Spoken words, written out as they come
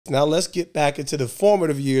Now let's get back into the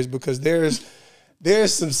formative years, because there's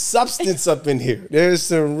some substance up in here. There's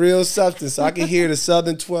some real substance. I can hear the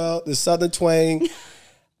Southern twang.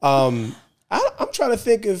 I'm trying to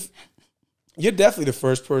think of, you're definitely the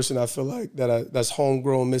first person I feel like that's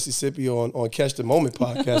homegrown Mississippi on Catch the Moment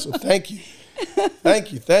podcast. So thank you.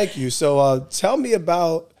 Thank you. So tell me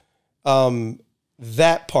about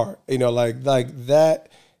that part, like that,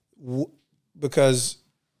 because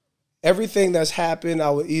everything that's happened, I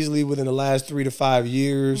would easily within the last 3 to 5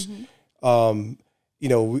 years, we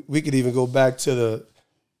could even go back to the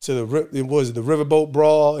riverboat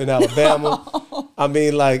brawl in Alabama. I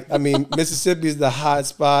mean, Mississippi is the hot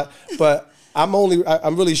spot, but I'm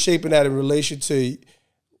really shaping that in relation to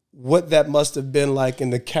what that must have been like in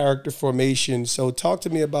the character formation. So talk to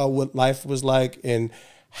me about what life was like and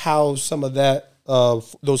how some of that,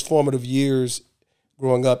 those formative years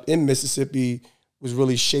growing up in Mississippi was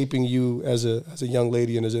really shaping you as a young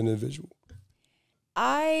lady and as an individual.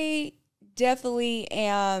 I definitely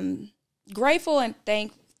am grateful and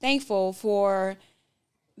thankful for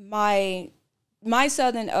my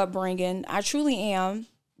Southern upbringing. I truly am,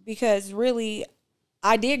 because really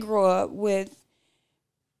I did grow up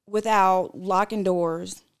without locking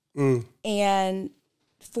doors. And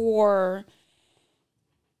for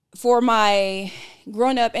my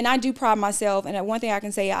growing up, and I do pride myself, and one thing I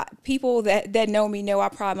can say, people that know me know I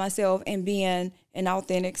pride myself in being an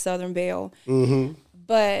authentic Southern Belle.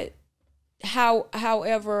 But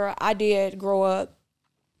however, I did grow up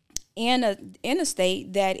in a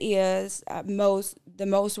state that is the most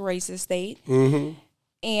racist state.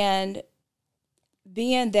 And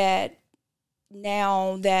being that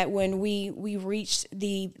now that when we reached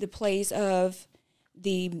the place of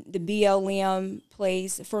the BLM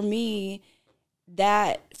place, for me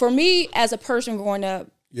as a person growing up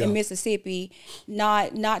in Mississippi,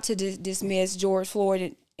 not to dismiss George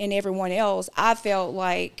Floyd and everyone else, I felt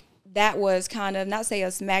like that was kind of, not say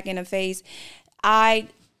a smack in the face, I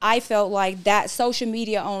felt like that social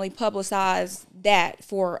media only publicized that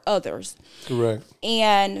for others. Correct.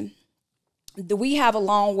 And we have a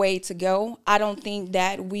long way to go. I don't think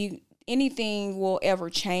that anything will ever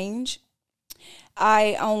change.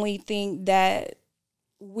 I only think that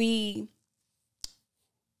we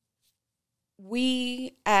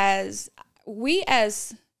as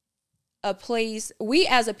a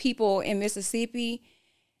people in Mississippi,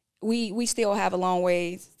 we still have a long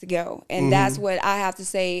ways to go. And that's what I have to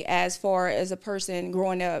say as far as a person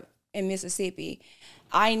growing up in Mississippi.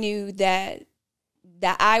 I knew that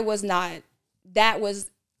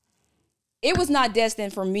it was not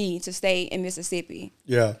destined for me to stay in Mississippi.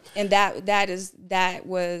 Yeah. And that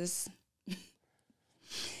was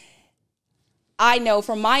I know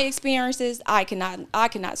from my experiences, I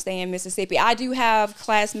cannot stay in Mississippi. I do have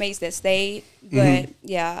classmates that stayed, but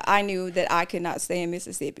yeah, I knew that I could not stay in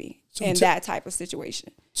Mississippi in that type of situation.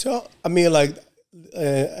 So, I mean, like,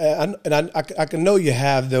 I can know you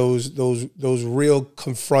have those real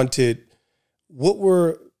confronted. What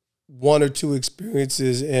were one or two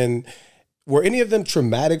experiences, and were any of them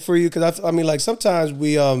traumatic for you? Because I mean, like, sometimes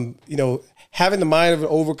we, having the mind of an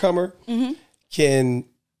overcomer can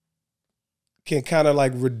kind of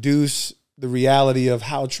like reduce the reality of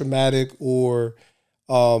how traumatic or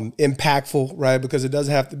impactful, right? Because it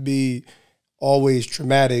doesn't have to be always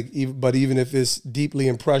traumatic, but even if it's deeply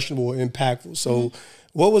impressionable or impactful. So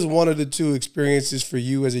what was one of the two experiences for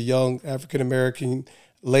you as a young African-American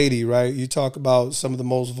lady, right? You talk about some of the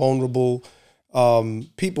most vulnerable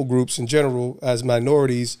people groups in general as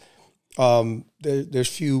minorities. There's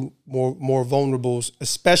few more vulnerables,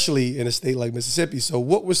 especially in a state like Mississippi. So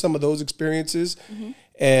what were some of those experiences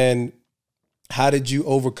and how did you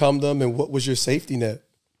overcome them, and what was your safety net?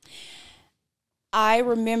 I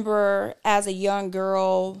remember as a young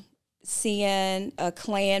girl seeing a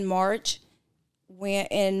Klan march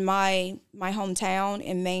in my hometown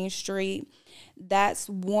in Main Street. That's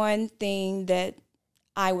one thing that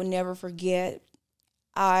I would never forget.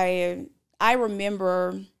 I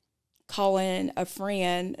remember calling a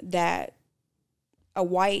friend, a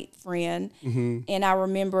white friend, and I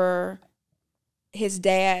remember his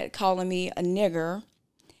dad calling me a nigger.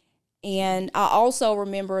 And I also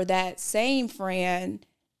remember that same friend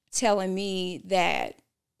telling me that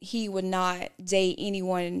he would not date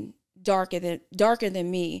anyone darker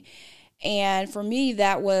than me. And for me,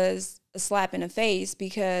 that was a slap in the face,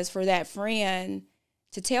 because for that friend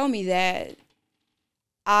to tell me that,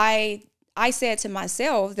 I said to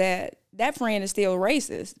myself that friend is still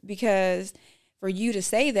racist, because for you to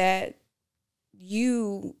say that,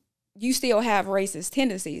 you you still have racist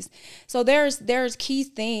tendencies. So there's key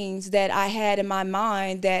things that I had in my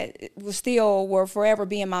will forever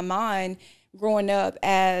be in my mind growing up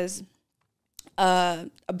as a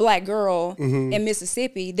black girl in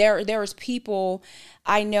Mississippi. There's people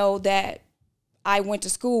I know that I went to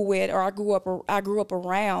school with, or I grew up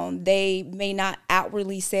around. They may not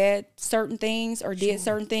outwardly said certain things or did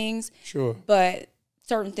certain things, but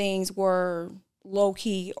certain things were low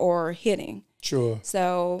key or hidden.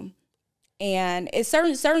 So, and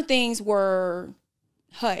certain things were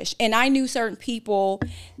hush. And I knew certain people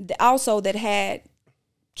also that had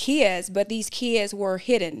kids, but these kids were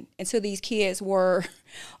hidden until these kids were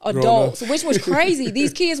adults, which was crazy.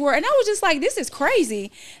 These kids were, and I was just like, this is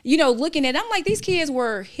crazy. You know, looking at it, I'm like, these kids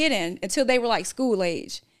were hidden until they were like school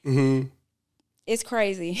age. It's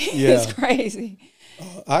crazy. Yeah. It's crazy.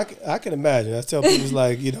 I can imagine. I tell people,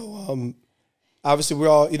 like, you know, obviously we're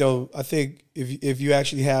all, you know, I think if you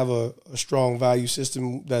actually have a strong value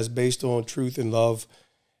system that's based on truth and love,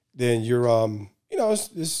 then you're, you know,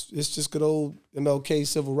 it's just good old MLK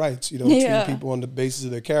civil rights, you know, treating people on the basis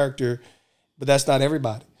of their character, but that's not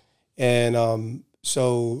everybody. And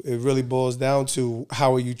so it really boils down to,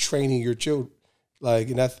 how are you training your children? Like,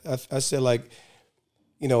 and I said, like,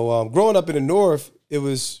 you know, growing up in the North, it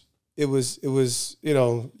was, you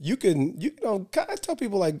know, I tell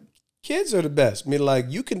people, like, kids are the best. I mean, like,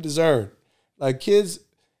 you can discern. Like, kids,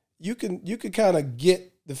 you can kind of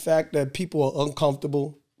get the fact that people are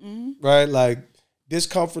uncomfortable, right? Like,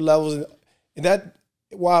 discomfort levels. And that,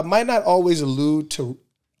 while it might not always allude to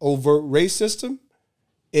overt racism,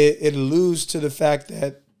 it alludes to the fact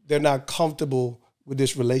that they're not comfortable with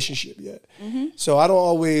this relationship yet. So I don't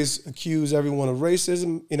always accuse everyone of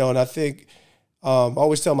racism, you know, and I think I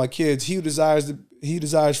always tell my kids, he who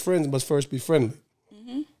desires friends must first be friendly.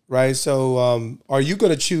 Right. So are you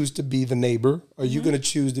going to choose to be the neighbor? Are you going to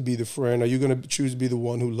choose to be the friend? Are you going to choose to be the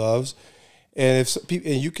one who loves? And and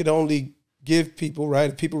you can only give people, right?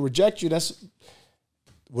 If people reject you, that's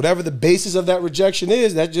whatever the basis of that rejection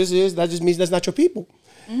is. That just means that's not your people.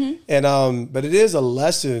 And but it is a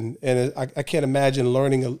lesson, and I can't imagine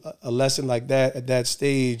learning a lesson like that at that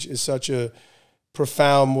stage in such a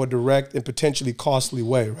profound, more direct, and potentially costly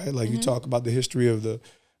way, right? Like you talk about the history of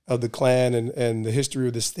the Klan and the history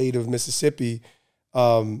of the state of Mississippi.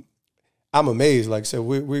 I'm amazed. Like I said,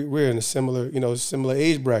 we're in a similar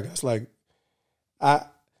age bracket. It's like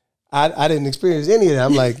I didn't experience any of that.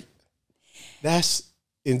 I'm like, that's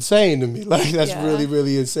insane to me. Like, that's really,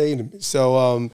 really insane to me. So